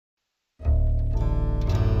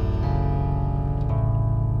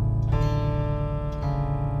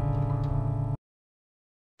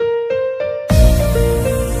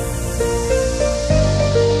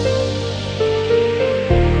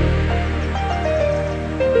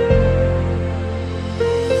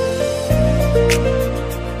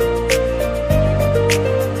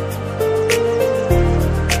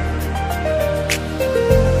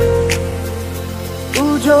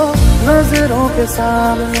के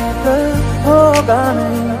सामने कल होगा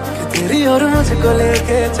नहीं कि तेरी और मुझको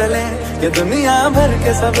लेके चले ये दुनिया भर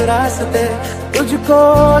के सब रास्ते। तुझको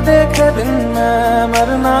देखे बिन मैं मर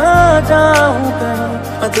ना जाऊं कहीं,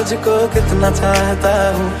 मैं तुझको कितना चाहता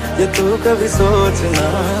हूँ ये तू कभी सोच ना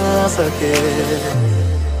सके।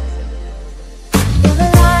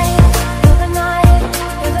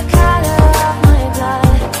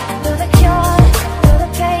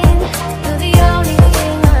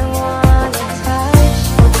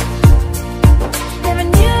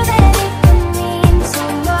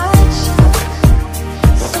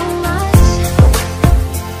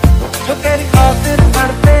 जो तेरी खातिर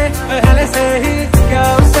तड़पे पहले से ही क्या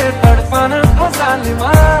उसे तड़पाना। ओ जालिमा,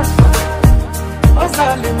 ओ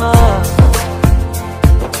जालिमा,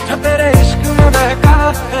 जो तेरे इश्क में बहका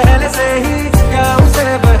पहले से ही क्या उसे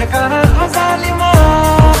बहकाना। ओ जालिमा,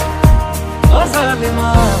 ओ जालिमा।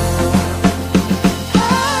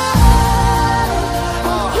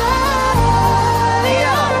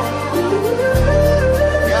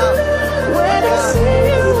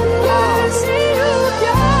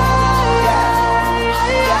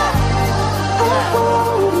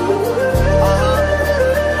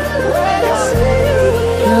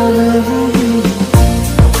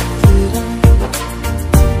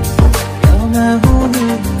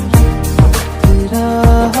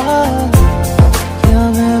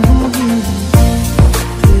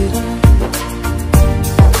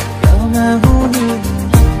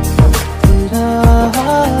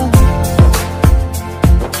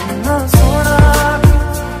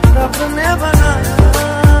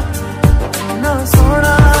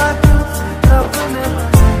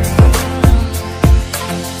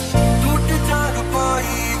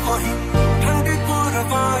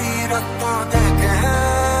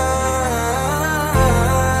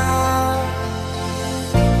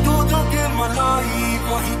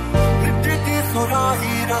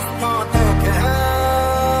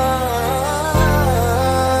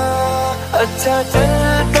 अच्छा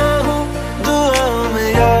चलता हूँ दुआओं में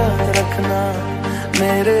याद रखना,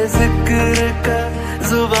 मेरे जिक्र का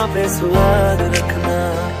जुबां पे स्वाद रखना।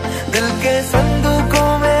 दिल के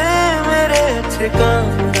संदूकों में मेरे अच्छे काम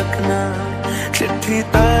रखना, चिट्ठी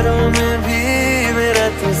तारों में भी मेरा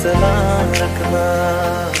तू सलाम रखना।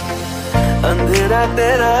 अंधेरा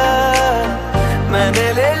तेरा मैंने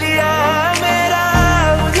ले लिया मेरा,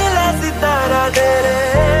 उजला सितारा तेरे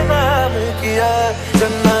नाम किया।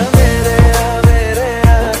 चन्ना मेरे आ मेरे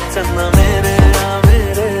आ, चन्ना मेरे आ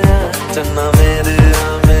मेरे आ, चन्ना मेरे आ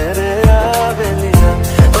मेरे आ बेलिया।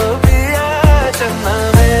 ओ पिया चन्ना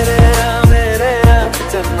मेरे आ मेरे आ,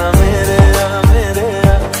 चन्ना मेरे आ मेरे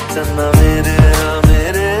आ, चन्ना मेरे आ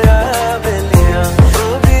मेरे आ बेलिया। ओ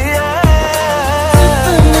पिया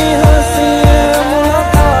इतनी हंसी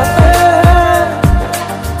मुलाकातें हैं,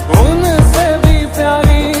 उनसे भी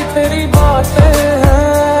प्यारी तेरी बातें हैं,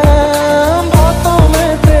 बातों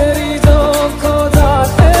में तेरी जो खो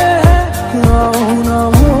जाते हैं। नाऊ ना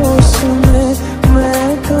होश में मैं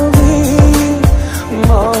कभी,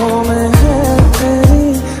 बाहों में है तेरी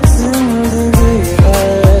जिंदगी है।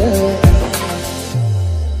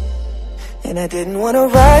 And I didn't want to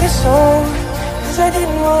write a song, 'cause I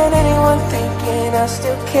didn't want anyone thinking I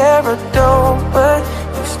still care or don't. But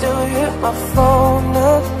you still hit my phone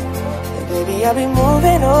up, and baby I'll be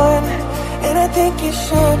moving on. And I think it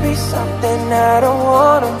should be something I don't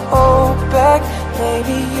wanna hold back.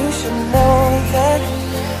 Maybe you should know that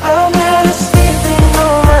I'm at a